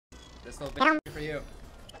This little bitch for you.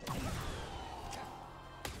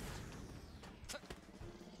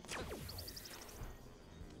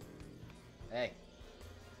 Hey.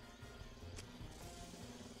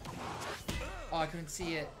 Oh, I couldn't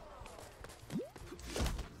see it.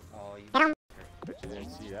 Oh, you. Bet you didn't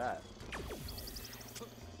see that.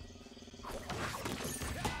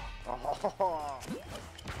 Oh.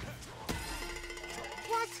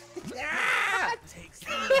 What? Ah! Takes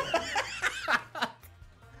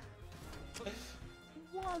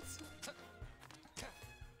What?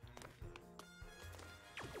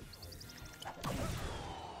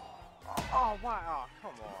 Oh, wow. Oh,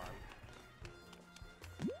 come on.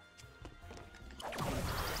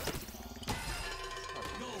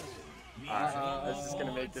 This is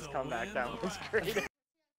gonna make this comeback that much greater.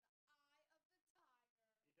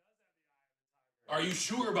 Are you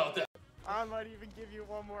sure about that? I might even give you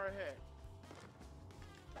one more hit.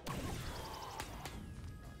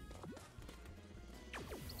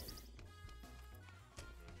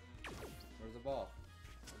 Where's the ball?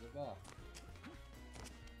 Where's the ball?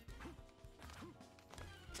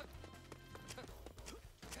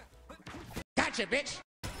 Gotcha, bitch!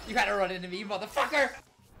 You had to run into me, motherfucker!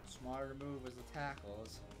 Smarter move was the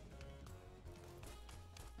tackles.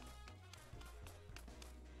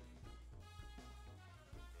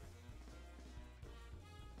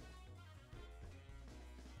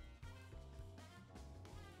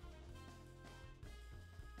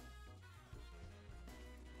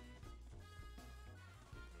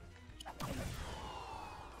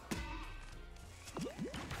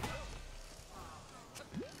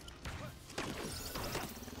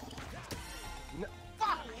 No,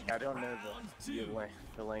 I don't know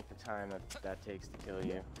the length of time that takes to kill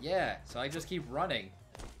you. Yeah, so I just keep running.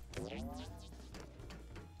 I think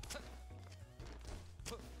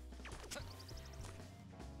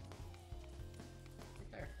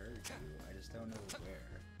I heard you, I just don't know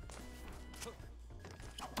where.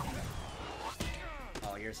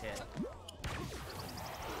 Oh, yours hit.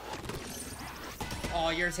 Oh,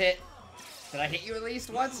 yours hit. Did I hit you at least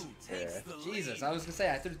once? Yeah. Jesus, I was gonna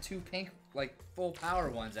say, I threw 2 pink, like, full power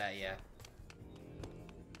ones at you.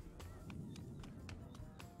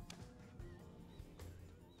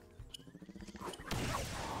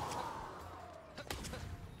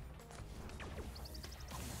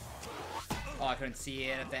 Oh, I couldn't see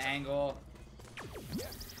it at the angle.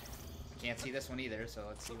 Can't see this one either, so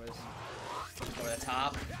let's see what's over the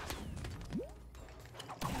top.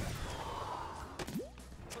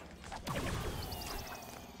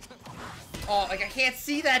 Oh, like I can't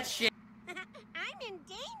see that shit. I'm in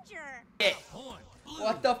danger.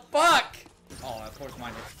 What the fuck? Oh, of course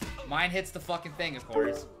mine hits. Mine hits the fucking thing, of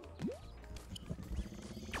course.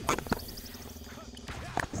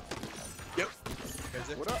 Yep.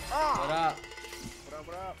 What up? What up? What up?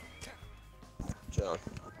 What up? John.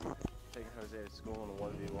 Taking Jose to school in a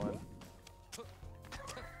 1v1.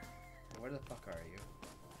 Where the fuck are you?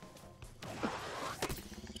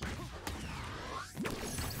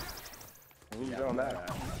 Where you throwing that at?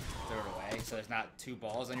 Throw it away, so there's not 2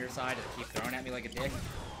 balls on your side that keep throwing at me like a dick.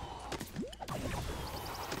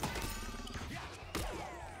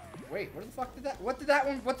 Wait, where the fuck did that? What did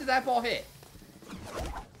that ball hit?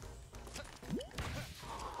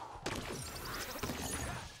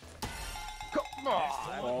 Come on!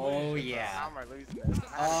 Oh yeah. How am I losing this?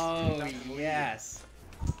 Oh yes.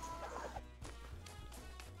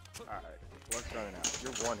 Alright, what's running out?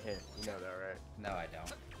 You're 1 hit. You know that, right? No, I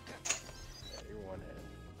don't. Yeah, you're 1 hit.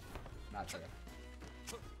 Not true.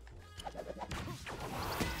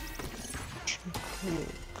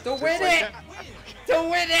 To win like it! To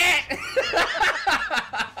win it!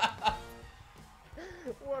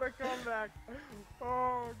 What a comeback!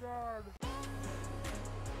 Oh god!